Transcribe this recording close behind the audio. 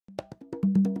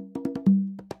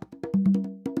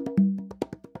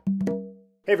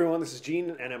Hey everyone, this is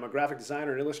Gene, and I'm a graphic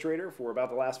designer and illustrator for about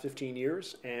the last 15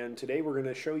 years, and today we're going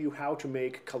to show you how to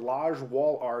make collage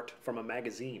wall art from a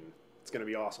magazine. It's going to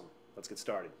be awesome. Let's get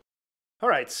started.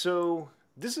 Alright, so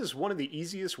this is one of the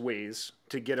easiest ways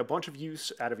to get a bunch of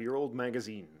use out of your old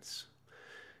magazines.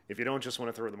 If you don't just want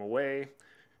to throw them away,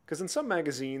 because in some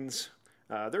magazines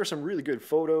there are some really good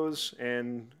photos,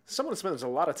 and someone spends a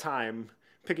lot of time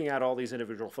picking out all these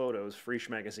individual photos for each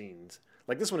magazines.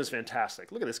 Like this one is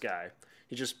fantastic. Look at this guy.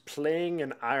 He's just playing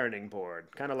an ironing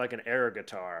board, kind of like an air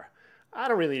guitar. I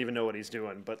don't really even know what he's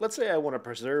doing, but let's say I want to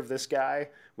preserve this guy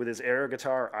with his air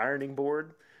guitar ironing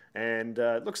board, and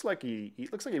it looks like he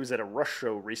was at a Rush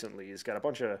show recently. He's got a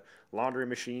bunch of laundry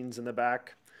machines in the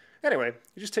back. Anyway,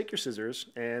 you just take your scissors,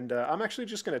 and I'm actually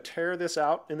just going to tear this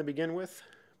out in the begin with,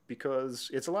 because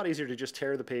it's a lot easier to just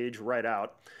tear the page right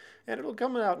out, and it'll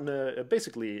come out in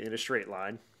basically in a straight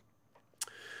line.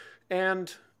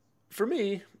 And for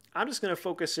me, I'm just going to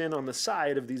focus in on the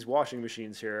side of these washing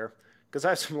machines here, because I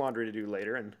have some laundry to do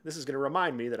later, and this is going to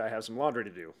remind me that I have some laundry to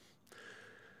do.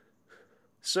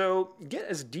 So get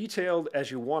as detailed as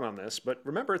you want on this, but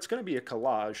remember it's going to be a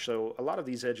collage, so a lot of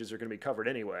these edges are going to be covered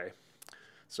anyway.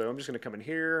 So I'm just going to come in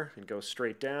here and go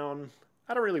straight down.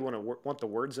 I don't really want the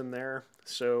words in there,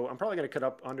 so I'm probably going to cut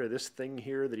up under this thing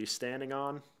here that he's standing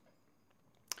on.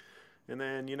 And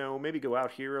then, you know, maybe go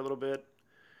out here a little bit.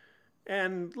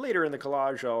 And later in the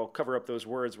collage, I'll cover up those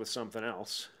words with something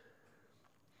else.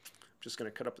 I'm just going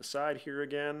to cut up the side here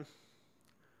again.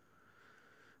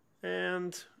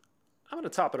 And I'm going to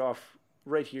top it off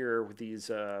right here with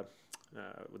these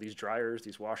dryers,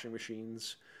 these washing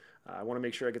machines. I want to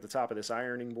make sure I get the top of this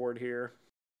ironing board here.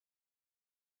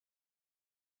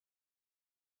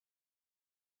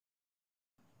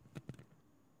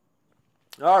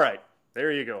 All right,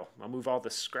 there you go. I'll move all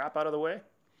this scrap out of the way.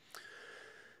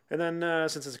 And then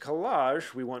since it's a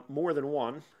collage, we want more than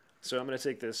one. So I'm going to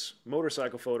take this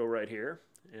motorcycle photo right here.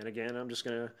 And again, I'm just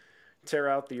going to tear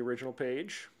out the original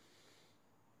page.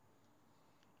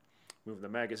 Move the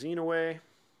magazine away.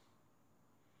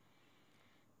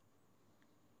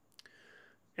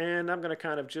 And I'm going to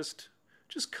kind of just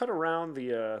cut around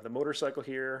the motorcycle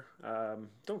here.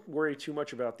 Don't worry too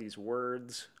much about these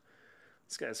words.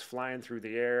 This guy's flying through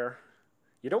the air.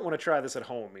 You don't want to try this at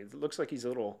home. It looks like he's a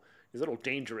little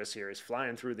dangerous here. He's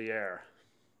flying through the air.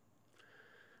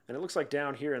 And it looks like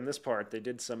down here in this part they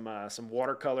did some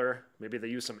watercolor. Maybe they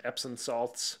used some Epsom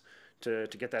salts to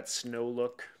get that snow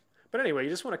look. But anyway,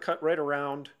 you just want to cut right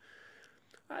around.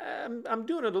 I'm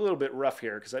doing it a little bit rough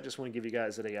here because I just want to give you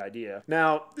guys the idea.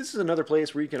 Now, this is another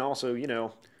place where you can also, you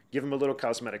know, give him a little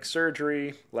cosmetic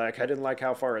surgery. Like, I didn't like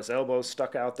how far his elbow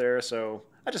stuck out there, so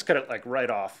I just cut it like right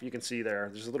off. You can see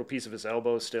there's a little piece of his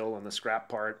elbow still on the scrap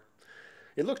part.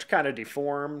 It looked kind of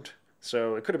deformed,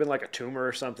 so it could have been like a tumor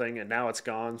or something, and now it's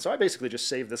gone. So I basically just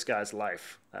saved this guy's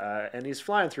life. And he's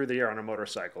flying through the air on a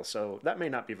motorcycle, so that may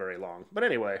not be very long. But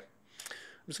anyway,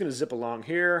 I'm just going to zip along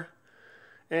here,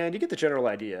 and you get the general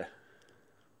idea.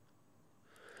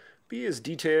 Be as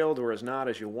detailed or as not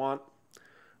as you want.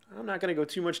 I'm not going to go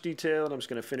too much detail, and I'm just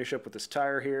going to finish up with this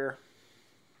tire here.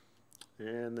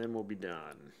 And then we'll be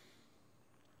done.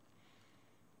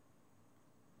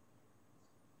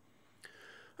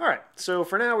 Alright, so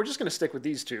for now we're just going to stick with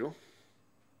these two.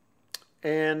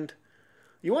 And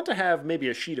you want to have maybe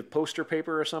a sheet of poster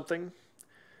paper or something.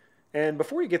 And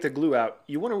before you get the glue out,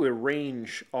 you want to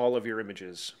arrange all of your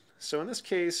images. So in this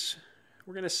case,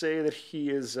 we're going to say that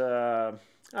he is, I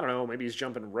don't know, maybe he's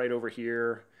jumping right over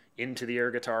here into the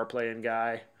air guitar playing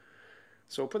guy.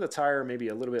 So we'll put the tire maybe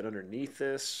a little bit underneath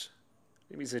this.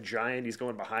 Maybe he's a giant, he's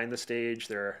going behind the stage,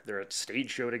 they're at a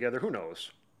stage show together, who knows.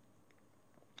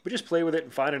 But just play with it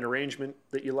and find an arrangement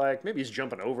that you like. Maybe he's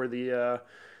jumping over the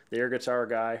air guitar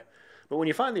guy. But when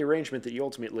you find the arrangement that you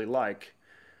ultimately like,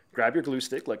 grab your glue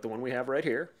stick, like the one we have right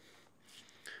here.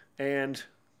 And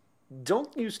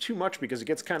don't use too much because it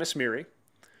gets kind of smeary.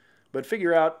 But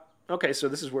figure out, okay, so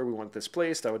this is where we want this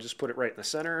placed. I would just put it right in the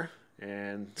center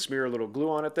and smear a little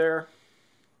glue on it there.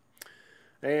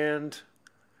 And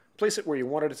place it where you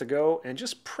wanted it to go, and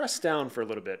just press down for a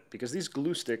little bit, because these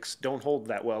glue sticks don't hold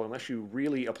that well unless you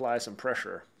really apply some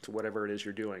pressure to whatever it is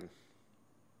you're doing.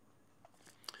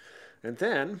 And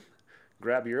then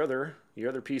grab your other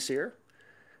piece here,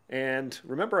 and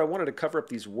remember I wanted to cover up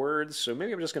these words, so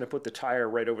maybe I'm just going to put the tire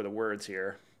right over the words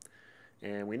here.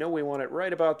 And we know we want it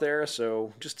right about there,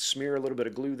 so just smear a little bit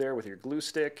of glue there with your glue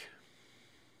stick.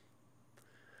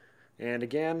 And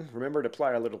again, remember to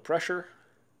apply a little pressure.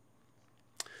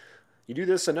 You do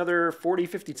this another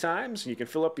 40-50 times, and you can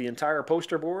fill up the entire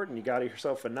poster board, and you got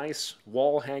yourself a nice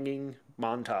wall-hanging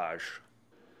montage.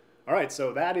 All right,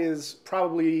 so that is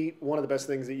probably one of the best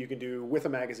things that you can do with a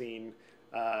magazine.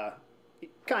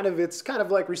 It's kind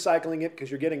of like recycling it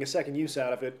because you're getting a second use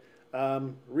out of it.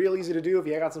 Real easy to do if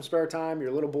you got some spare time,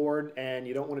 you're a little bored, and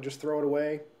you don't want to just throw it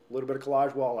away. A little bit of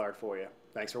collage wall art for you.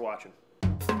 Thanks for watching.